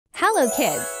Hello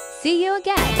kids, see you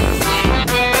again.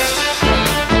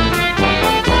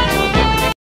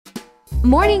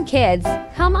 Morning kids,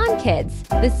 come on kids,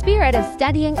 the spirit of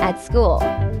studying at school.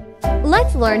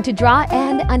 Let's learn to draw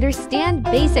and understand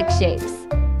basic shapes.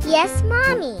 Yes,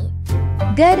 Mommy.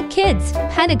 Good kids,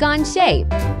 pentagon shape.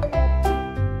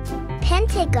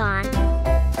 Pentagon.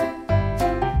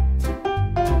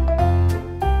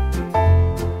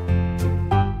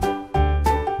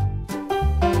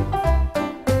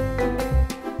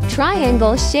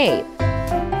 Triangle shape.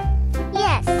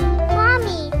 Yes,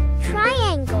 Mommy,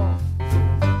 triangle.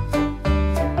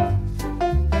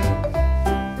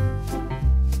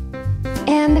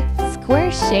 And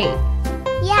square shape.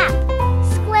 Yeah,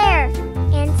 square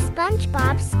and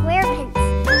SpongeBob SquarePants.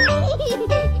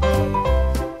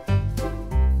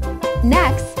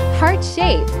 Next, heart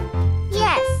shape.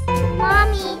 Yes,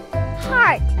 Mommy,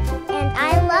 heart. And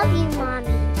I love you, Mommy.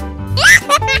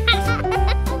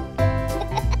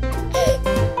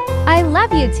 I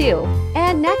love you too.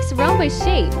 And next, rhombus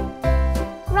shape.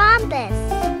 Rhombus.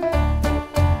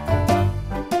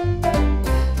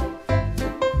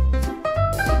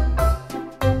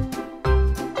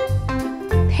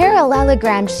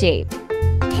 Parallelogram shape.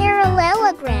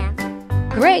 Parallelogram.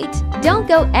 Great! Don't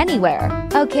go anywhere.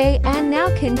 Okay, and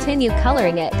now continue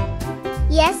coloring it.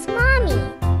 Yes, Mommy.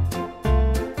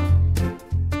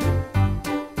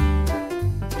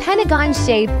 Pentagon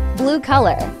shape, blue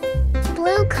color.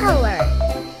 Blue color.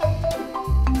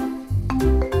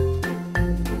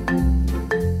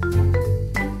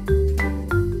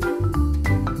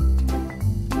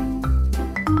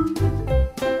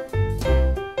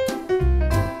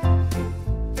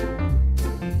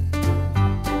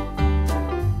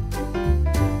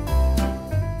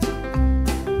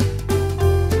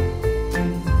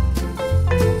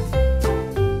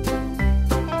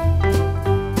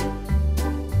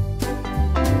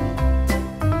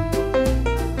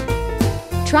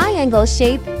 Triangle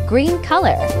shape, green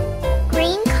color.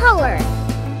 Green color.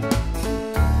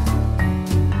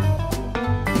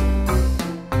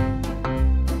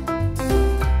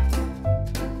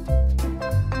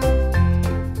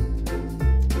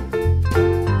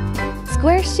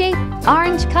 Square shape,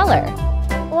 orange color.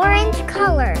 Orange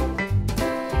color.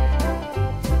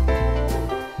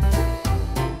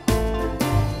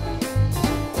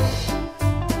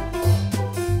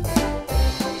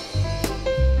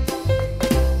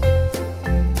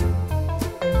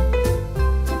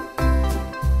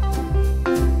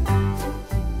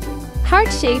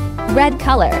 Heart shape, red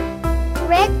color.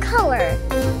 Red color.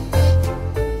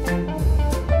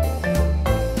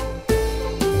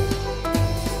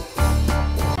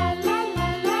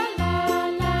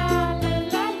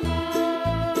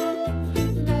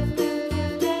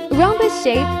 Rhombus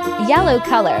shape, yellow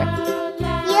color.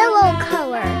 Yellow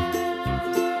color.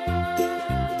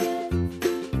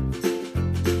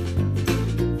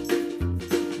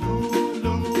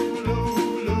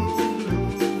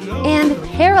 And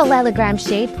parallelogram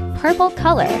shape, purple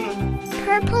color.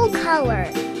 Purple color.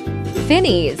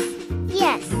 Finis.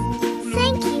 Yes.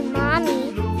 Thank you, Mommy.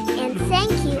 And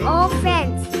thank you, all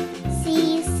friends.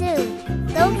 See you soon.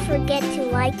 Don't forget to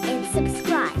like and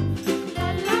subscribe.